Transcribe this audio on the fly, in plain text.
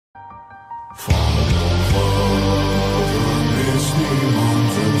Far over the misty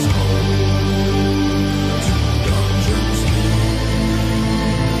mountains home, to dungeons deep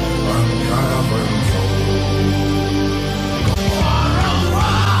and caverns old. Far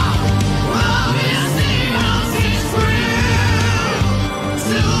over the misty mountains thrill,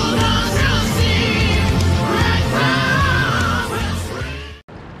 to dungeons deep and caverns free.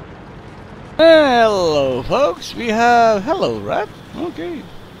 Hello folks, we have... Hello Rat, okay.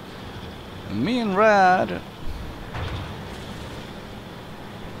 Me and Rad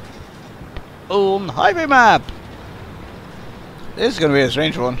on highway map. This is gonna be a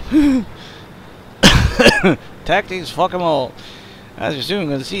strange one. Tactics, fuck 'em all. As you're soon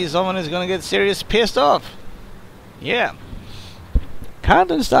gonna see, someone is gonna get serious pissed off. Yeah,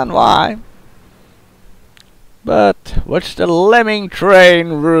 can't understand why. But what's the lemming train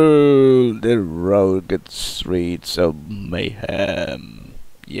rule? The rugged streets of mayhem.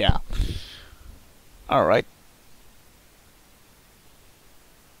 Yeah. Alright.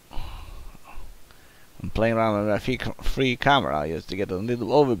 I'm playing around with a free camera just to get a little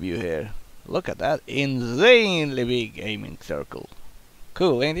overview here. Look at that insanely big aiming circle.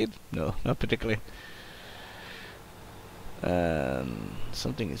 Cool, ain't it? No, not particularly.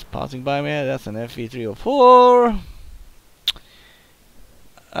 Something is passing by me. That's an FV304.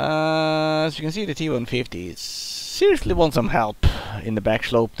 As you can see, the T150 seriously wants some help in the back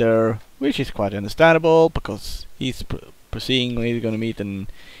slope there, which is quite understandable because he's proceeding. He's going to meet an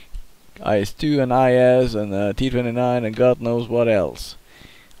IS-2 and IS and a T29 and God knows what else.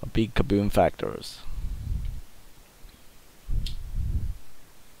 A big kaboom factors.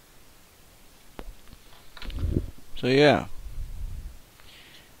 So yeah.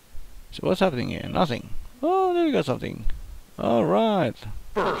 So what's happening here? Nothing. Oh, there we got something. Alright.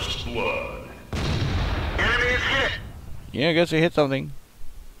 First blood. Enemy is hit. Yeah, I guess we hit something.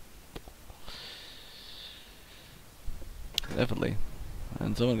 Definitely.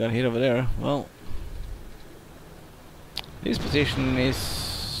 And someone got hit over there. Well, this position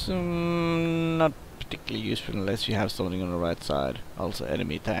is not particularly useful unless you have something on the right side. Also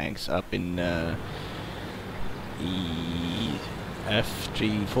enemy tanks up in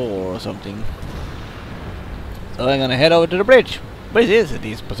F34 or something. So I'm gonna head over to the bridge. But it is at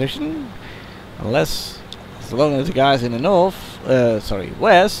this position. As long as the guys in the north,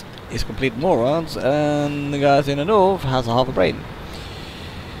 west, is complete morons, and the guys in the north has a half a brain.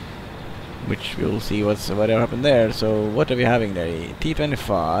 Which we'll see whatever happened there. So what are we having there?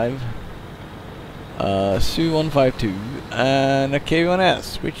 T25, Su-152, and a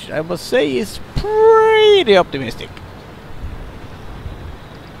K1S, which I must say is pretty optimistic.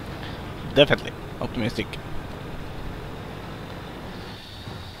 Definitely optimistic.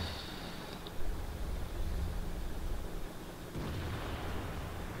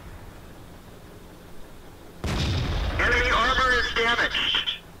 Enemy armor is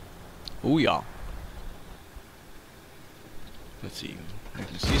damaged. Oh yeah. Let's see. I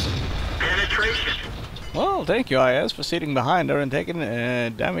can see some Penetration. Well, thank you, IS, for sitting behind her and taking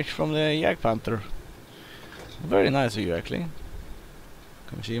damage from the Yak Panther. Very nice of you, actually.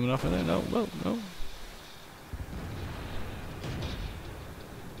 Can we see him enough in there? No, well, no.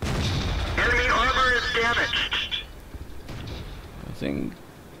 Enemy armor is damaged. I think...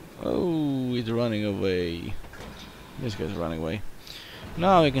 Oh, he's running away. This guy's running away.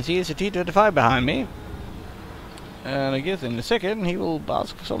 Now you can see it's a T25 behind me. And I guess in a second he will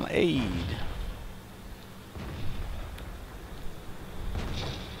ask for some aid.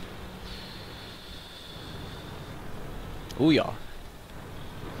 Oh yeah.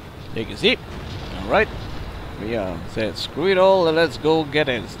 You can see. Alright. Yeah, said screw it all and let's go get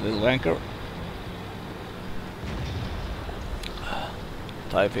it, little anchor.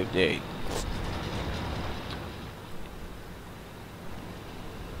 Type 58.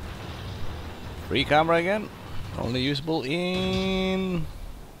 Free camera again. Only usable in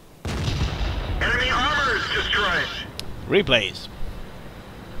Enemy armor is destroyed. replays.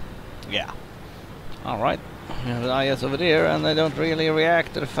 Yeah. Alright. We have an IS over there and they don't really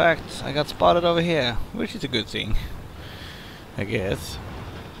react to the fact I got spotted over here, which is a good thing, I guess.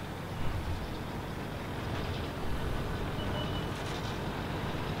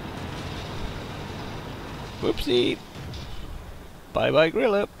 Whoopsie. Bye bye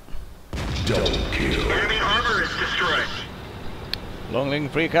Grilla. Double kill. Enemy armor is destroyed. Long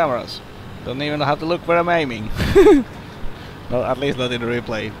link free cameras. Don't even have to look where I'm aiming. No, at least not in the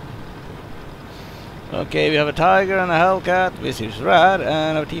replay. Okay, we have a Tiger and a Hellcat, which is rad,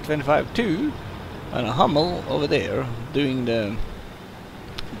 and a T25 too, and a Hummel over there doing the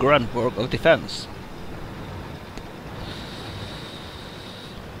grunt work of defense.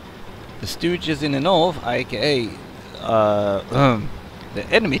 the Stooges in the north, aka the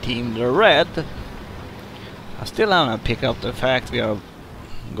enemy team, the red, I still haven't picked up the fact we are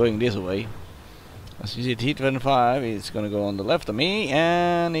going this way. As you see, T25 is gonna go on the left of me,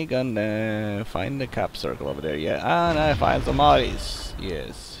 and he gonna find the cap circle over there. Yeah, and I find some bodies.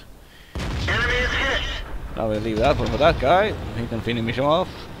 Yes. Enemy is hit. Now we'll leave that one for that guy. He can finish him off.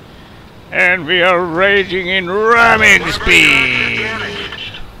 And we are raging in ramming speed.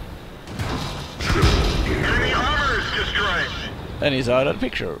 Enemy armor is destroyed. And he's out of the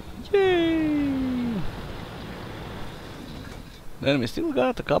picture. Yay! Then we still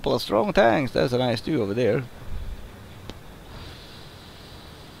got a couple of strong tanks. That's a nice two over there.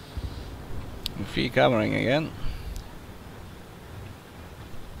 Free covering again.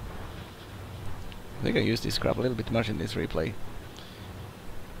 I think I used this crap a little bit much in this replay.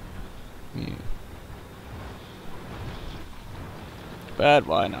 Yeah. But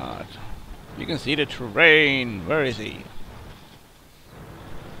why not? You can see the terrain. Where is he?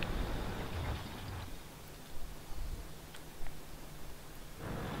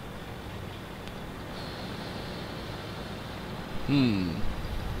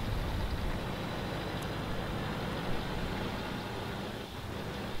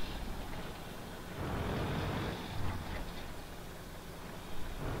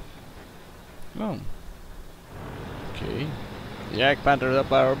 Oh. Okay. The Yak Panther's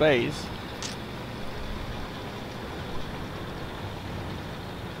up our base.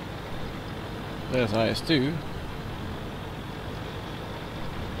 There's IS-2.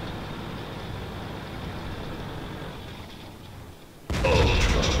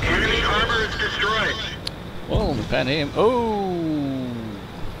 Enemy armor is destroyed. Well, we pan him. Oh!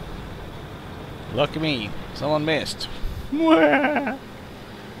 Lucky me. Someone missed.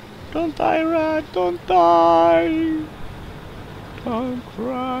 Don't die, rat! Don't die! Don't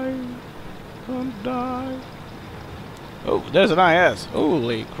cry! Don't die! Oh, there's an IS!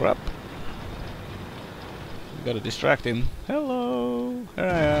 Holy crap! We gotta distract him. Hello! Here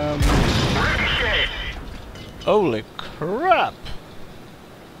I am! Ricochet. Holy crap!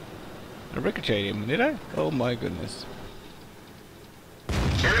 I ricocheted him, did I? Oh my goodness.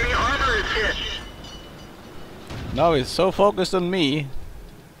 Enemy armor is hit. Now he's so focused on me.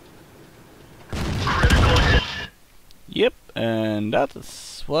 Critical hit. Yep, and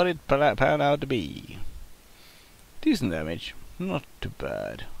that's what it panned out to be. Decent damage, not too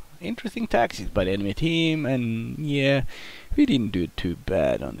bad. Interesting tactics by the enemy team, and yeah, we didn't do too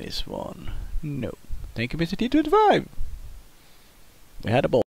bad on this one. No. Thank you, Mr. T25. We had a ball.